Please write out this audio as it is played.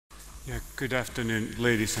Yeah, good afternoon,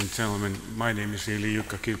 ladies and gentlemen. My name is really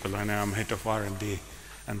Jukka Kilpeläinen. I'm head of R&D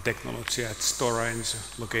and technology at Stora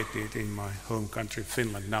Enso, located in my home country,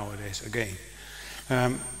 Finland, nowadays again.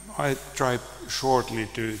 I try shortly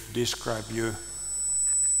to describe you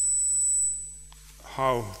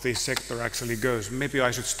how this sector actually goes. Maybe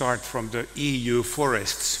I should start from the EU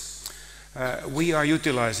forests. We are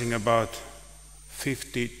utilizing about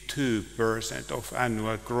 52% of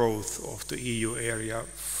annual growth of the EU area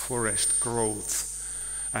forest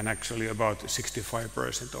growth, and actually about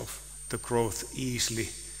 65% of the growth easily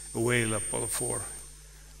available for,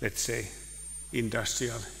 let's say,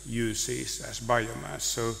 industrial uses as biomass.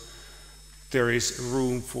 So there is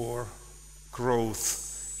room for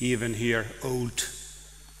growth even here, old,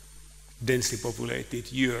 densely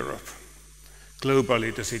populated Europe.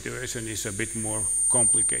 Globally, the situation is a bit more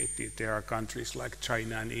complicated. There are countries like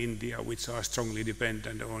China and India which are strongly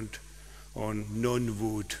dependent on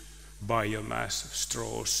non-wood biomass,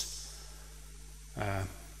 straws,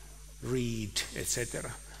 reed,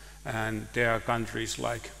 etc. And there are countries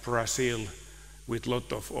like Brazil with a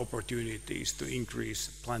lot of opportunities to increase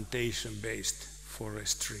plantation-based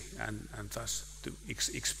forestry and thus to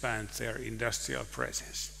expand their industrial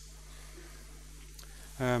presence.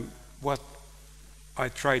 What I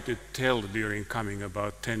try to tell during coming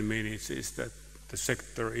about 10 minutes is that the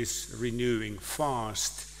sector is renewing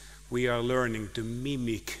fast. We are learning to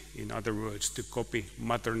mimic, in other words, to copy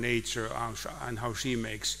Mother Nature and how she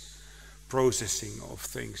makes processing of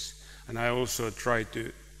things. And I also try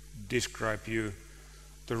to describe you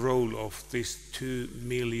the role of this 2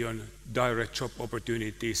 million direct job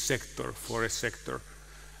opportunities sector, forest sector,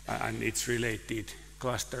 and its related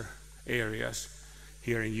cluster areas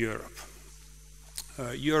here in Europe.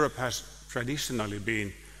 Europe has traditionally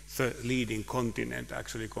been the leading continent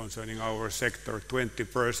actually concerning our sector.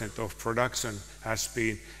 20% of production has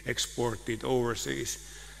been exported overseas,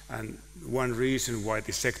 and one reason why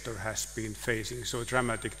the sector has been facing so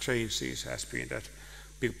dramatic changes has been that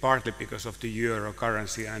partly because of the euro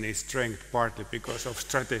currency and its strength, partly because of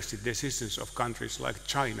strategic decisions of countries like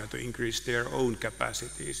China to increase their own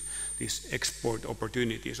capacities. These export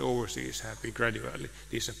opportunities overseas have been gradually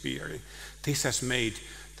disappearing. This has made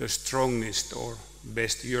the strongest or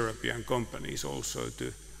best European companies also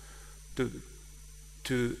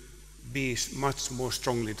to be much more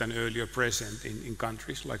strongly than earlier present in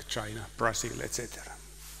countries like China, Brazil, etc.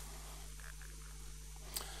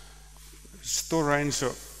 Stora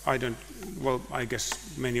Enso, I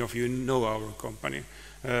guess many of you know our company.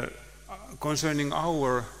 Concerning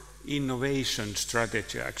our innovation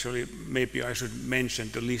strategy, actually, maybe I should mention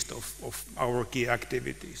the list of our key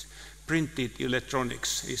activities. Printed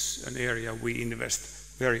electronics is an area we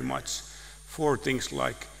invest very much for things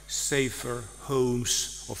like safer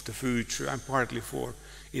homes of the future and partly for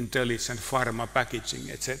intelligent pharma packaging,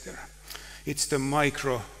 etc. It's the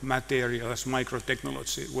micro materials, micro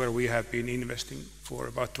technology where we have been investing for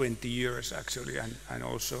about 20 years actually, and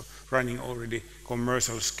also running already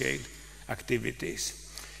commercial scale activities.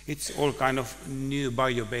 It's all kind of new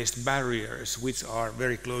bio-based barriers which are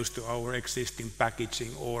very close to our existing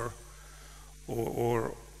packaging or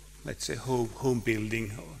let's say home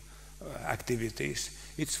building activities.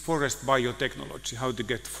 It's forest biotechnology, how to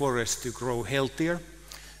get forests to grow healthier,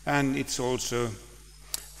 and it's also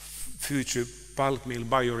future pulp mill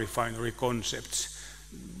biorefinery concepts.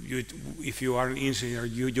 If you are an engineer,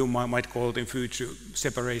 you might call them future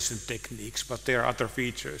separation techniques, but there are other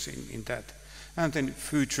features in that. And then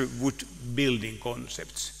future wood building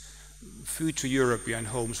concepts. Future European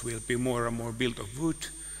homes will be more and more built of wood.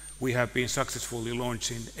 We have been successfully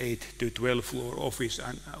launching 8 to 12 floor office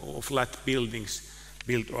and flat buildings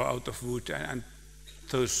built out of wood, and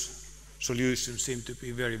those solutions seem to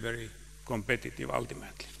be very, very competitive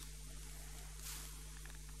ultimately.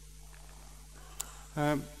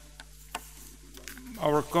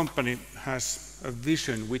 Our company has a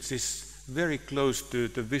vision which is very close to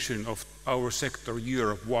the vision of our sector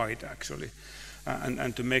Europe-wide actually.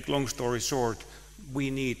 And to make long story short,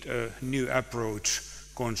 we need a new approach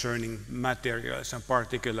concerning materials and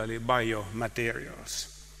particularly biomaterials.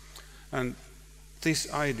 And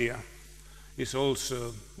this idea is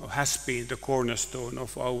also, has been the cornerstone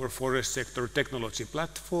of our forest sector technology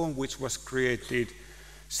platform, which was created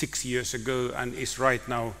 6 years ago and is right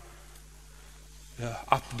now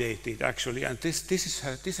updated actually. And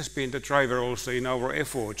this has been the driver also in our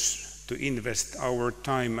efforts to invest our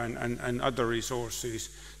time and other resources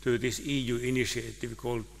to this EU initiative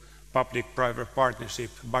called Public-Private Partnership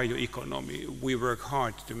Bioeconomy. We work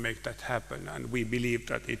hard to make that happen, and we believe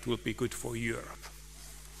that it will be good for Europe.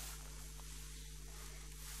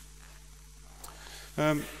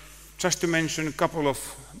 just to mention a couple of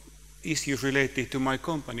issues related to my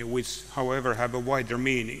company, which, however, have a wider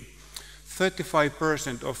meaning.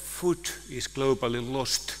 35% of food is globally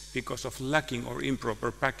lost because of lacking or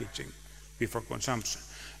improper packaging before consumption.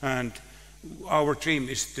 And our dream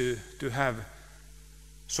is to have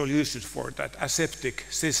solutions for that, aseptic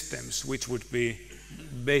systems, which would be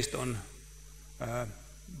based on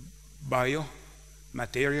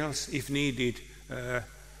biomaterials, if needed,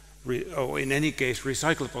 or in any case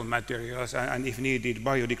recyclable materials, and if needed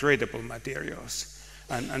biodegradable materials.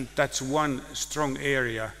 And that's one strong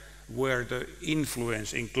area where the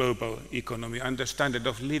influence in global economy and the standard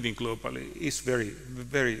of living globally is very,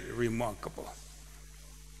 very remarkable.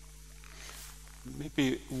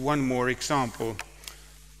 Maybe one more example.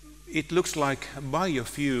 It looks like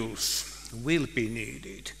biofuels will be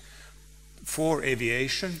needed for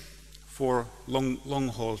aviation, for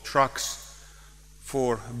long-haul trucks,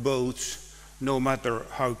 for boats, no matter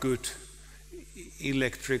how good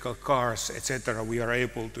electrical cars, etc., we are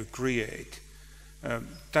able to create.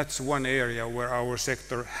 That's one area where our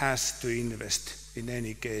sector has to invest in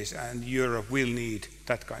any case, and Europe will need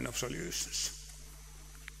that kind of solutions.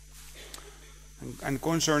 And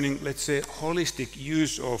concerning, let's say, holistic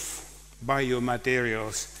use of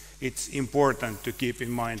biomaterials, it's important to keep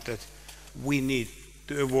in mind that we need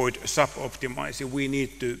to avoid sub-optimizing. We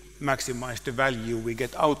need to maximize the value we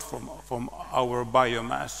get out from our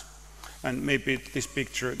biomass. And maybe this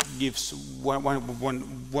picture gives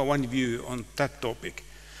one view on that topic.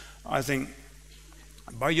 I think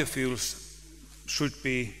biofuels should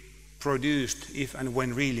be produced if and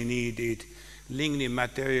when really needed. Lignin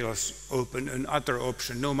materials open another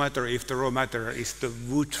option, no matter if the raw material is the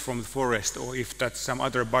wood from the forest or if that's some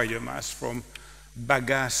other biomass from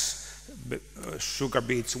bagasse, sugar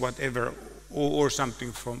beets, whatever, or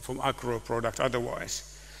something from agro products otherwise.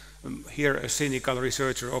 Here a cynical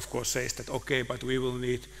researcher of course says that okay, but we will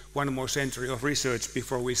need one more century of research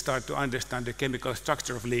before we start to understand the chemical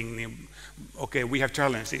structure of lignin. Okay, we have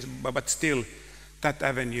challenges, but still that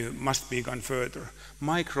avenue must be gone further.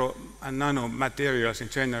 Micro and nano materials in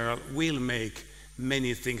general will make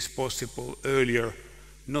many things possible earlier,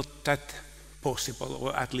 not that possible,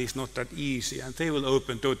 or at least not that easy, and they will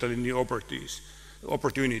open totally new opportunities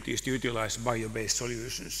to utilize bio-based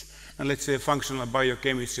solutions. And let's say functional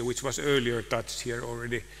biochemistry, which was earlier touched here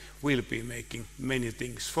already, will be making many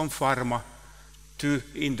things from pharma to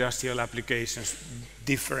industrial applications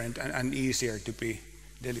different and easier to be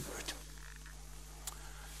delivered.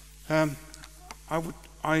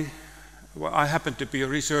 I happen to be a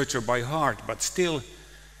researcher by heart, but still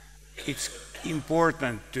it's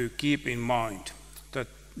important to keep in mind that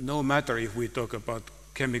no matter if we talk about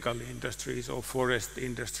chemical industries or forest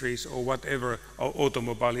industries or whatever, or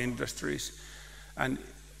automobile industries, and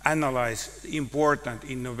analyze important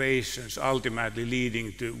innovations ultimately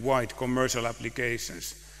leading to wide commercial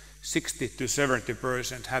applications, 60 to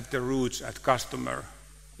 70% have their roots at customer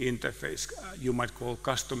interface, you might call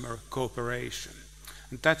customer cooperation.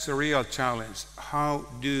 And that's a real challenge. How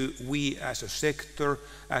do we as a sector,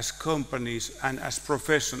 as companies and as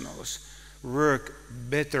professionals work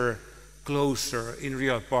better, closer in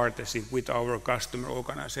real partnership with our customer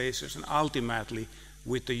organizations and ultimately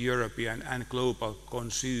with the European and global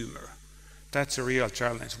consumer? That's a real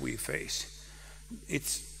challenge we face.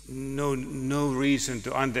 It's no reason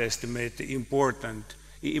to underestimate the importance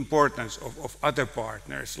of other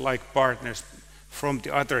partners, like partners from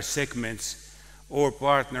the other segments or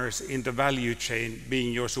partners in the value chain,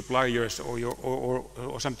 being your suppliers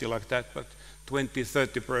or something like that. But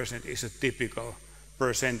 20–30% is a typical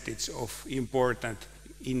percentage of important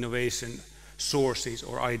innovation sources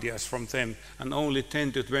or ideas from them, and only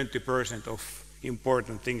 10–20% of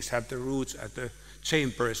important things have the roots at the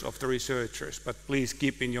chambers of the researchers. But please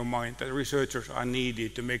keep in your mind that researchers are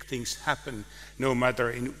needed to make things happen, no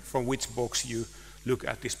matter from which box you look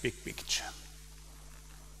at this big picture.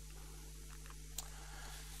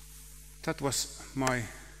 That was my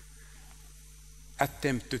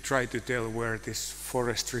attempt to try to tell where this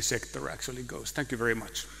forestry sector actually goes. Thank you very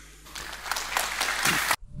much.